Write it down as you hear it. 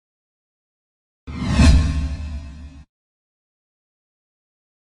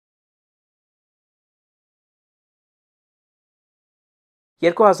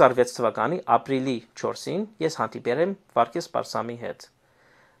2006 թվականի ապրիլի 4-ին ես հանդիպել եմ Վարդգես Պարսամի հետ։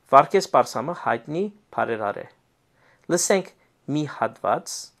 Վարդգես Պարսամը հայտնի բարերար է։ Լսենք մի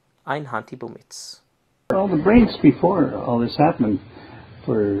հատված այն հանդիպումից։ Well, the breaks before all this happened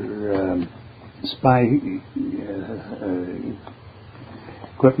for spy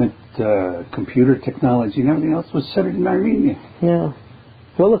equipment, computer technology and everything else was centered in Armenia. Yeah.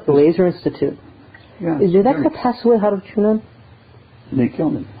 Well, look, the Laser Institute. Yeah. Did that guy pass away, Harutyunyan? They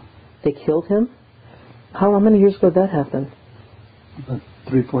killed him. They killed him? How many years ago did that happen? About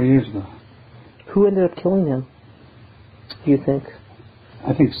 3-4 years ago. Who ended up killing him, do you think?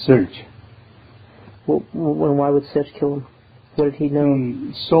 I think Serzh. Well, why would Serzh kill him? What did he know?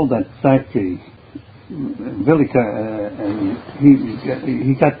 He sold that factory, Vilik, and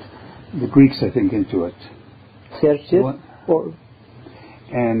he got the Greeks, I think, into it. Serzh did? Or...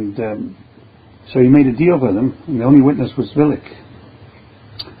 And so he made a deal with them, and the only witness was Vilik.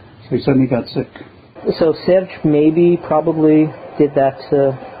 So he suddenly got sick. So Serzh maybe, probably did that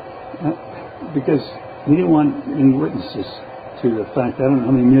because he didn't want any witnesses to the fact. I don't know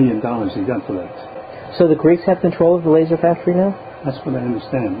how many $1 million he got for that. So the Greeks have control of the laser factory now? That's what I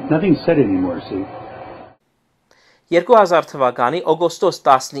understand. Nothing's said anymore, see. 2000 թվականի օգոստոս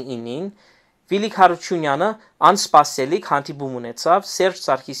 19-ին Վիլիկ Հարությունյանը անսպասելի հանդիպում ունեցավ Սերժ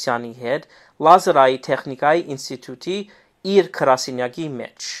Սարգսյանի հետ Լազերայի տեխնիկայի ինստիտուտի իր գրասենյակի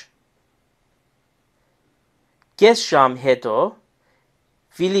մեջ։ Կես ժամ հետո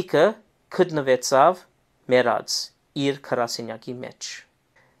Վիլիկը գտնվեցավ մեռած իր գրասենյակի մեջ։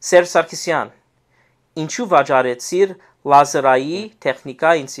 Սերժ Սարգսյան, ինչու վաճառեցիր Լազերայի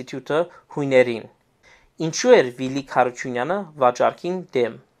տեխնիկա ինստիտուտը հույներին։ Ինչու էր Վիլիկ Հարությունյանը վաճառքին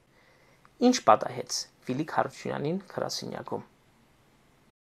դեմ։ Ինչ պատահեց Վիլիկ Հարությունյանին գրասենյակում։